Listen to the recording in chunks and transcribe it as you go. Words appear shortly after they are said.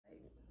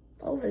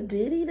Over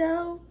Diddy,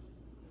 though?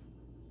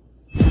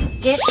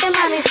 Get your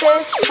money,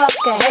 sis, fuck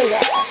a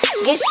hater.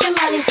 Get your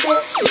money,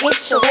 sis, get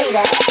your weight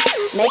up.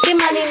 Make your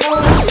money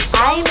move,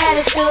 I ain't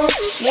mad at you.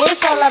 Yeah,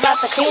 it's all about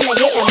the cream and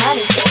getting money,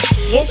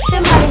 sis. Get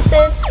your money,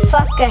 sis,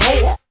 fuck a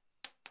hater.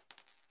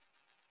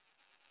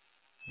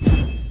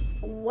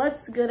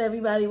 What's good,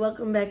 everybody?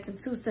 Welcome back to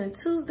 2 Cent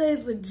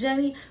Tuesdays with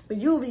Jenny, where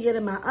you will be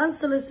getting my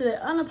unsolicited,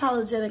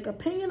 unapologetic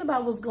opinion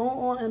about what's going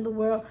on in the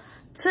world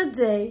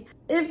today.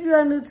 If you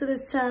are new to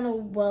this channel,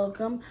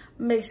 welcome.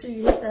 Make sure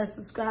you hit that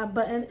subscribe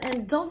button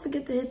and don't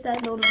forget to hit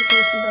that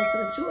notification bell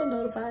so that you are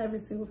notified every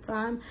single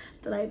time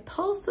that I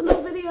post a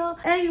new video.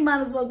 And you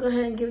might as well go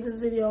ahead and give this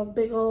video a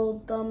big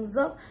old thumbs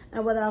up.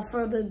 And without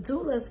further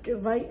ado, let's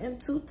get right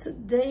into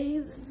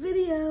today's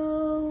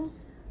video.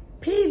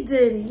 P.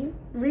 Diddy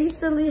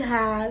recently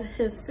had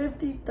his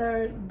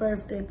 53rd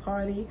birthday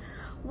party,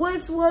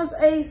 which was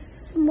a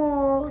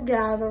small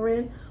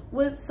gathering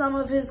with some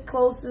of his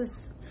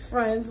closest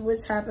friends,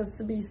 which happens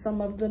to be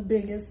some of the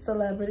biggest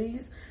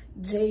celebrities: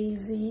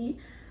 Jay-Z,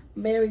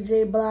 Mary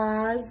J.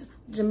 Blige,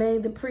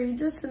 Jermaine Dupri,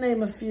 just to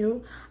name a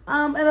few.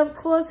 And of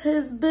course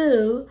his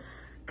boo,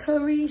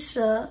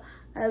 Caresha,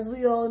 as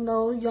we all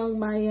know, Young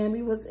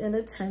Miami, was in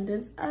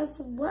attendance as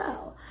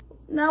well.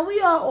 Now, we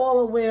are all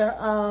aware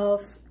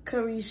of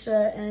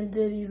Caresha and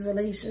Diddy's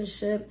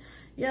relationship.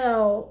 You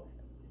know,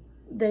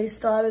 they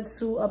started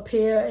to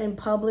appear in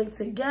public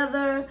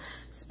together.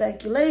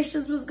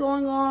 Speculations was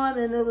going on,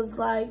 and it was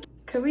like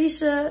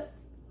Caresha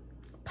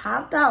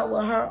popped out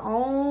with her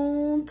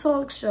own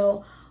talk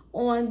show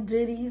on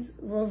Diddy's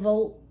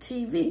Revolt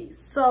TV.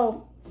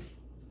 So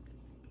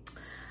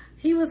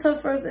he was her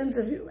first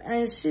interview,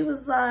 and she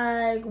was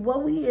like,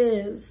 what we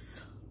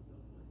is,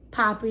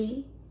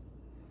 Poppy,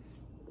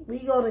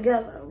 we go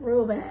together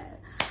real bad.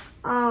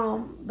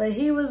 But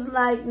he was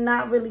like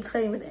not really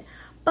claiming it.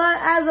 But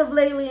as of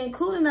lately,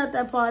 including at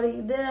that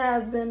party, there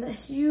has been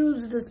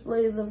huge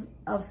displays of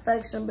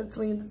affection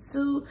between the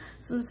two.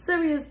 Some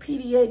serious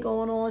PDA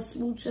going on,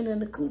 smooching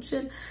and the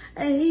cooching.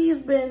 And he's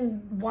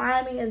been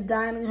whining and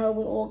dining her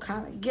with all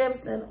kind of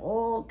gifts and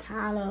all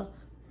kind of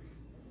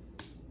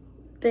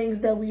things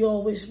that we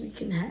all wish we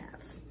can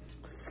have.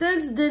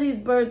 Since Diddy's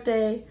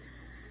birthday,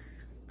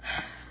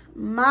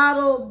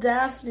 model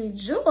Daphne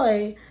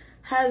Joy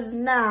has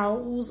now,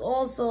 who's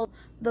also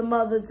the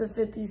mother to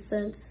 50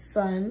 Cent's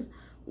son,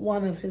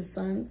 one of his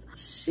sons,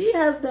 she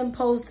has been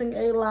posting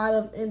a lot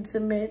of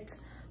intimate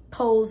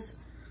posts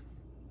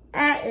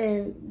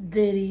atting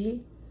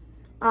Diddy.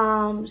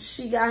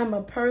 She got him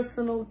a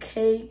personal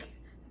cake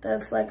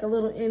that's like a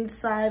little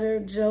insider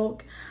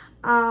joke.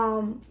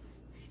 And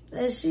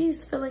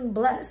she's feeling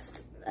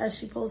blessed as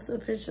she posted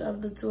a picture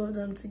of the two of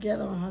them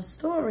together on her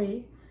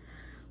story,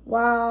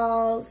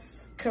 while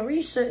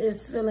Caresha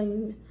is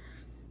feeling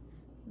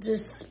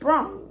just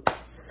sprung.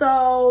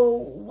 So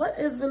what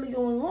is really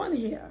going on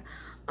here?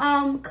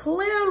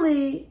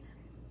 Clearly,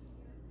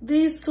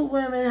 these two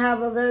women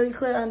have a very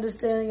clear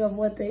understanding of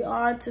what they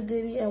are to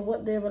Diddy and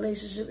what their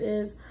relationship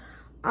is.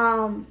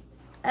 And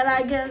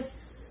I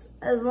guess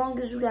as long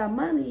as you got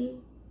money,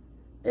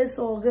 it's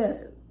all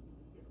good.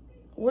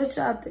 What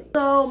y'all think?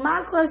 So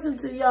my question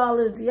to y'all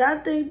is, do y'all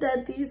think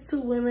that these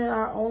two women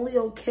are only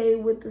okay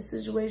with the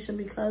situation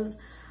because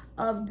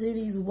of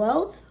Diddy's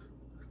wealth?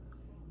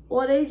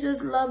 Or they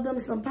just love them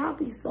some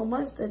Poppy so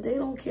much that they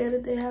don't care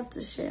that they have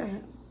to share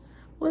him?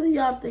 What do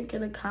y'all think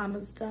in the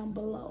comments down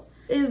below?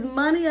 Is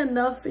money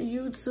enough for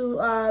you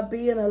to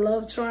be in a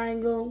love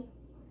triangle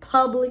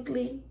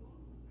publicly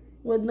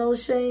with no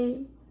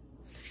shame?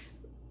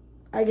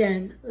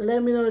 Again,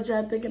 let me know what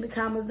y'all think in the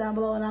comments down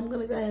below, and I'm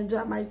going to go ahead and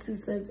drop my 2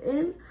 cents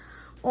in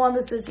on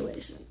the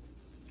situation.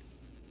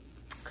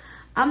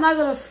 I'm not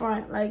going to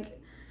front. Like,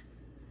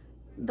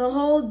 the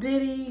whole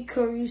Diddy,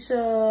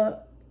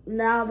 Caresha,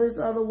 now this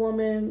other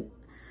woman,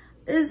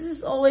 it's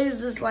just always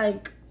just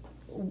like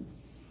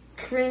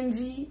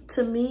cringy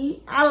to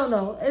me. I don't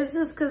know. It's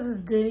just because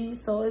it's Diddy,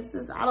 so it's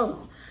just, I don't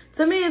know.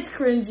 To me, it's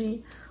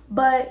cringy.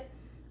 But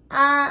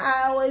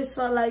I always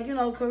felt like, you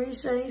know,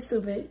 Caresha ain't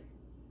stupid.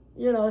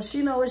 You know,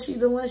 she know what she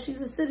doing. She's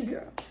a city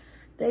girl.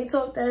 They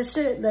talk that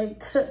shit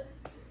like,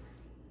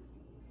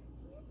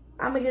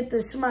 I'm going to get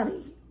this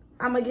money.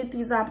 I'm going to get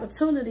these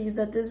opportunities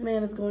that this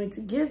man is going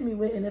to give me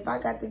with. And if I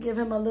got to give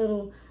him a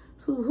little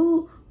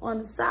hoo-hoo on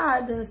the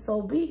side, then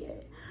so be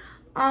it.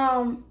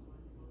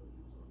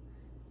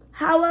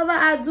 However,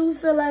 I do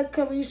feel like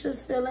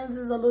Caresha's feelings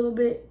is a little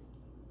bit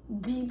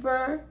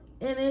deeper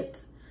in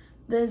it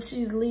than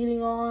she's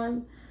leading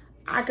on.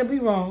 I could be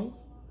wrong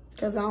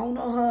because I don't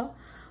know her.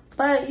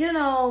 But, you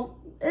know,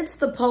 it's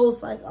the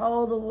post, like,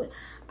 oh, the way,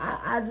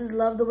 I just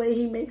love the way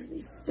he makes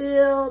me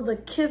feel, the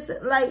kissing.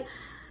 Like,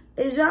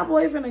 is y'all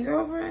boyfriend and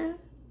girlfriend?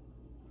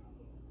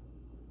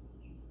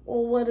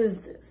 Or what is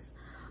this?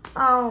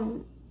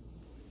 A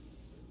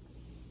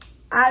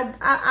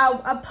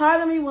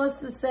part of me wants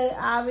to say,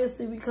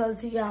 obviously,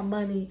 because he got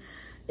money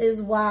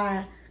is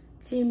why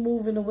he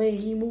moving the way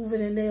he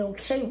moving and they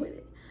okay with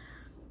it.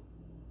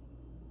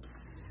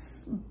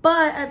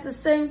 But at the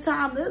same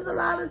time, there's a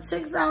lot of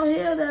chicks out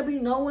here that be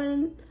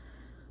knowing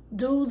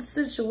dude's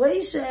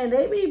situation and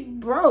they be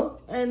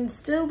broke and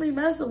still be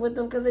messing with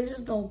them because they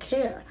just don't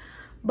care.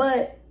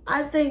 But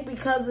I think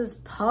because it's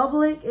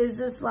public, it's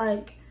just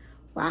like,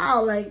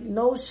 wow, like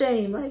no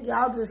shame. Like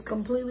y'all just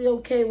completely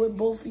okay with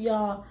both of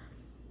y'all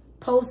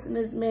posting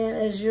this man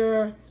as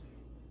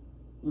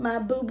my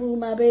boo-boo,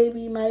 my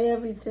baby, my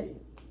everything.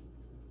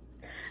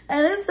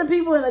 And it's the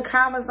people in the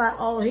comments like,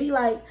 oh, he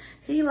like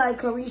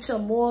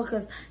Caresha more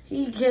because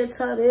he gets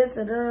her this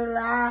and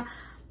da.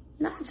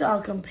 Not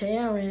y'all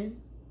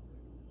comparing.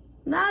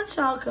 Not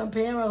y'all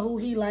comparing who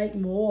he like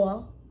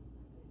more.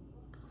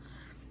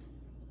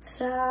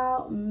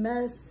 Child,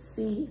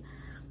 messy.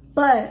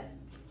 But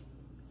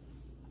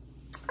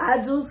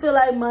I do feel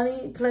like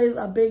money plays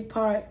a big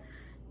part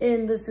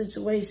in the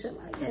situation.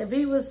 Like if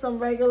he was some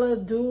regular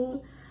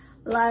dude,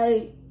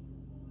 like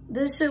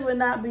this shit would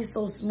not be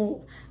so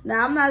smooth.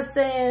 Now I'm not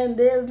saying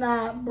there's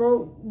not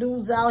broke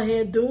dudes out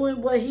here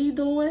doing what he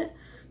doing,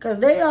 cause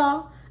they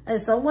are. And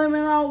some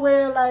women are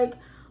where like,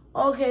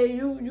 okay,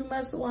 you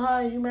messing with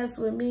her and you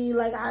messing with me.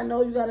 Like I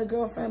know you got a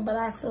girlfriend, but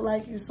I still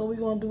like you, so we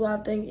gonna do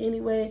our thing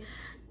anyway.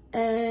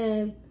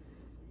 And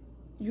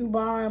you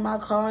borrowing my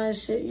car and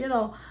shit, you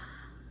know.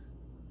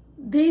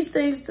 These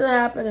things still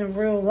happen in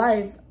real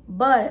life,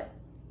 but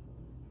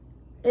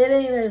it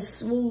ain't as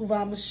smooth,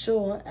 I'm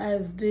sure,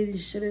 as Diddy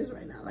shit is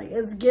right now. Like,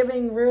 it's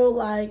giving real,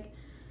 like,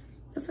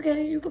 it's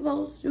okay, you can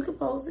post,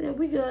 yeah,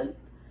 we good.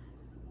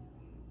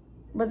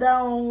 But that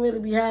don't really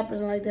be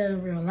happening like that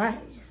in real life.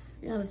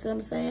 You understand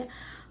what I'm saying?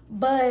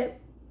 But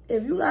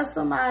if you got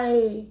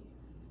somebody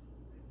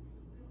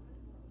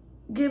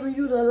giving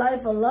you the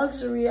life of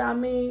luxury, I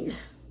mean,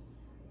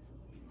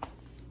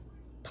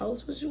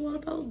 post what you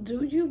want to post.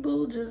 Do you,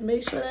 boo? Just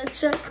make sure that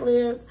check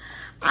clears.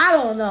 I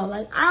don't know.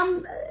 Like,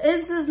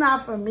 it's just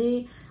not for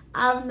me.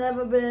 I've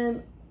never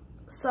been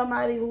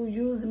somebody who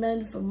used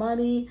men for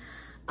money.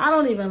 I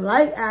don't even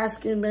like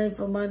asking men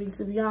for money,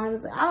 to be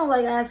honest. I don't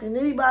like asking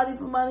anybody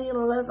for money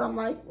unless I'm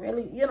like,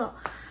 really, you know,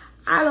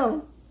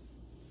 I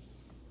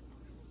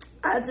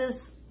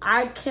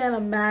can't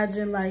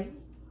imagine like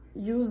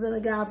using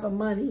a guy for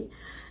money.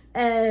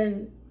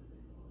 And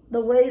the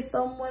way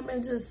some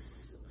women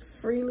just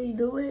freely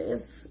do it,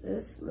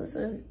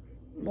 listen,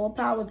 more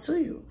power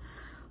to you.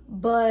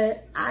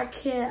 But I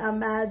can't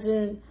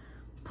imagine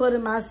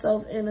putting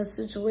myself in a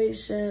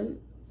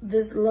situation,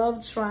 this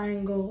love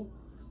triangle,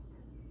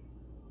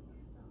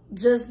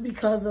 just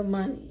because of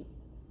money.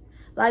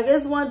 Like,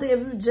 it's one thing if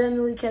you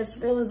genuinely catch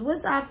feelings,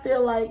 which I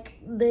feel like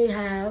they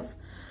have.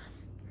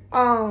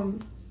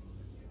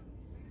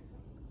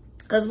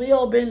 Because we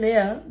all been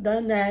there,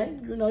 done that.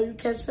 You know, you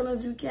catch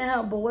feelings you can't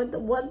help. But what the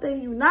one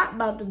thing you're not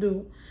about to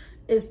do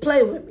is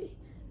play with me.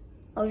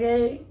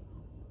 Okay?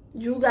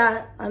 You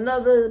got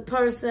another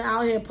person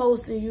out here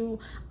posting you.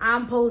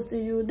 I'm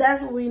posting you.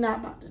 That's what we not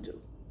about to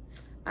do.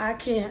 I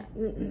can't.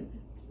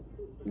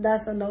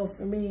 That's a no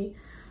for me.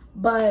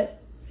 But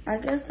I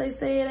guess they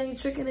say it ain't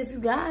tricking if you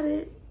got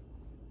it.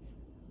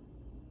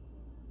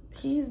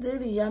 He's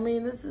Diddy. I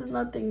mean, this is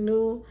nothing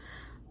new.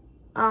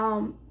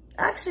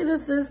 Actually,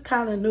 this is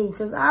kind of new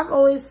because I've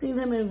always seen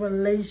him in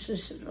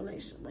relationships.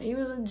 He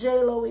was with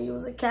J-Lo, he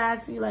was with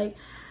Cassie, like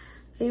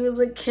he was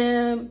with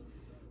Kim.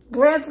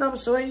 Granted, I'm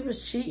sure he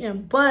was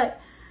cheating, but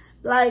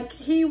like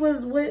he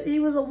was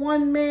a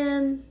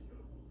one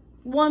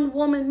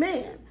woman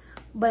man.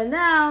 But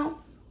now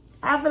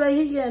I feel like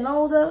he getting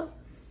older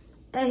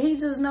and he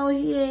just know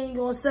he ain't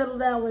gonna settle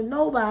down with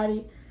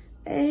nobody.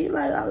 And he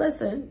like,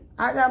 listen,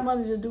 I got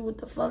money to do what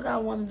the fuck I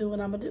want to do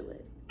and I'm gonna do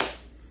it.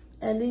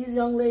 And these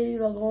young ladies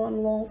are going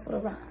along for the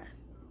ride.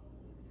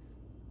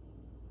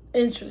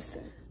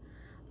 Interesting.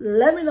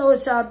 Let me know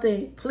what y'all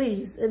think,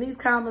 please, in these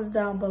comments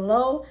down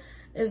below.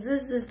 Is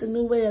this just a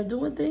new way of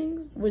doing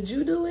things? Would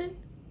you do it?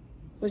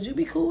 Would you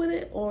be cool with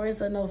it? Or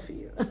is it a no for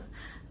you?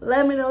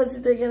 Let me know what you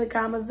think in the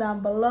comments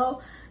down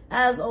below.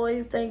 As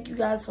always, thank you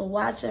guys for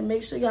watching.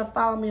 Make sure y'all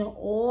follow me on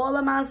all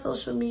of my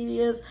social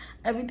medias.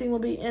 Everything will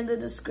be in the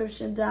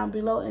description down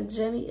below. And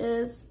Jenny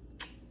is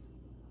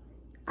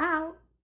out.